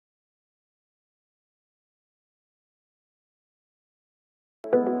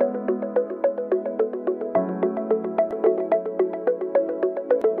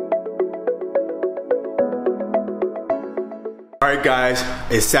Alright guys,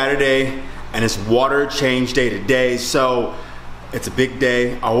 it's Saturday and it's water change day today, so it's a big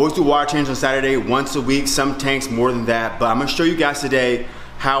day. I always do water change on Saturday once a week, some tanks more than that, but I'm going to show you guys today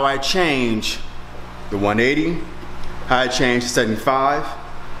how I change the 180, how I change the 75,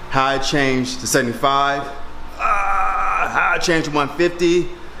 how I change the 75, how I change the 150, and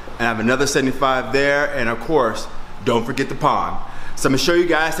I have another 75 there, and of course, don't forget the pond. So I'm gonna show you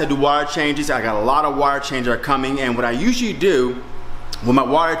guys how to do water changes. I got a lot of water changes are coming, and what I usually do with my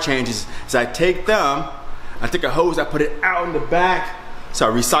water changes is I take a hose, I put it out in the back, so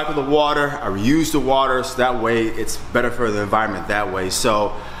I recycle the water, I reuse the water, so that way it's better for the environment that way.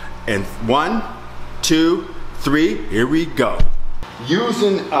 So, in 1, 2, 3, here we go.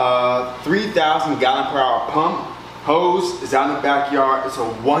 Using a 3,000 gallon per hour pump, hose is out in the backyard. It's a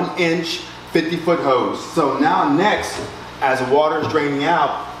 1-inch, 50-foot hose. So now next, as the water is draining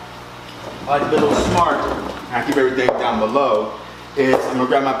out, I like to be a little smart, and I keep everything down below, is I'm gonna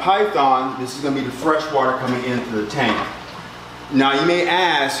grab my Python. This is gonna be the fresh water coming into the tank. Now you may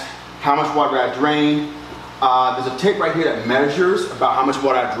ask, how much water I drain? There's a tape right here that measures about how much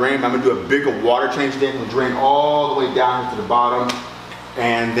water I drain. I'm gonna do a bigger water change today. I'm gonna drain all the way down to the bottom,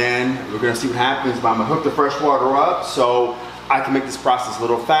 and then we're gonna see what happens. But I'm gonna hook the fresh water up so I can make this process a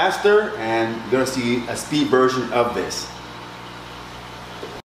little faster, and you're gonna see a speed version of this.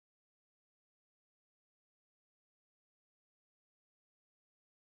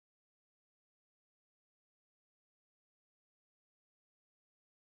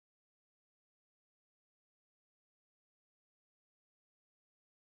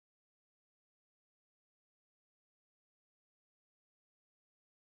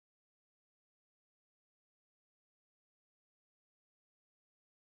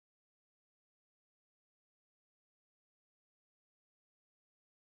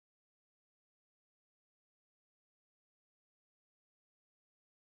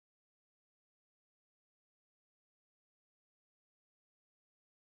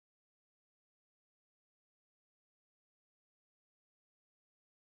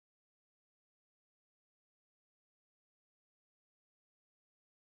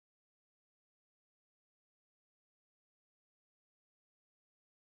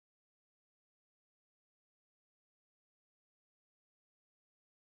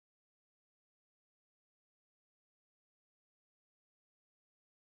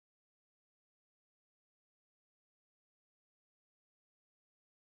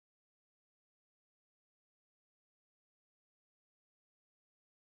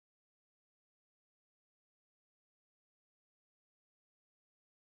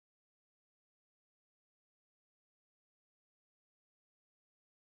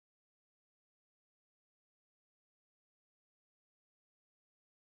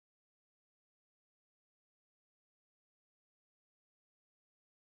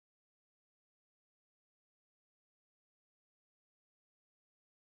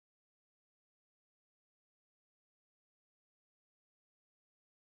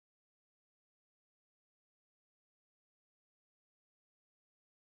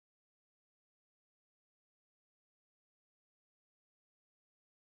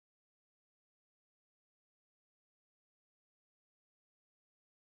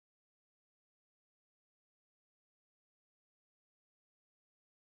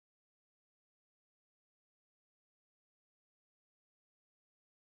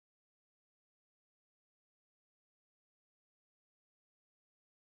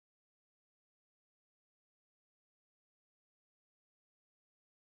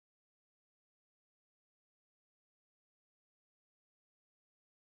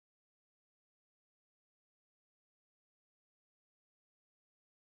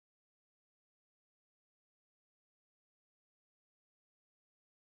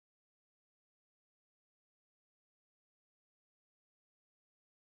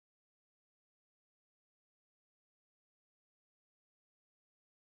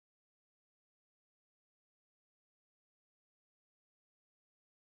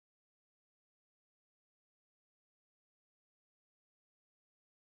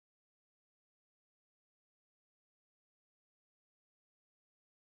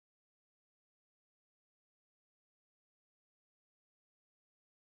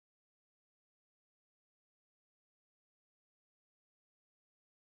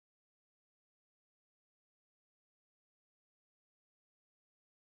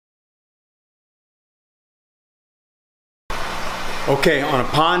 Okay, on a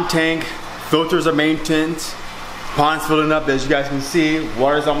pond tank, filters are maintenance, pond's filling up, as you guys can see,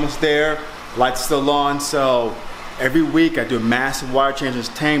 water's almost there, lights still on, so every week I do a massive water change in this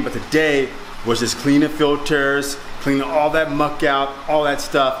tank, but today was just cleaning filters cleaning all that muck out, all that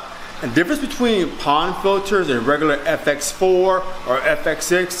stuff. And the difference between pond filters and regular FX4 or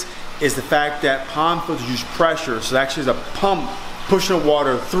FX6 is the fact that pond filters use pressure, so actually there's a pump pushing the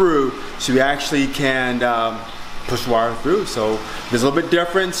water through, so you actually can push the water through. So there's a little bit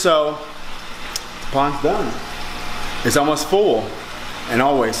different. So the pond's done. It's almost full. And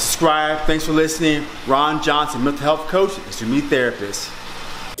always subscribe. Thanks for listening. Ron Johnson, mental health coach, and to me therapist.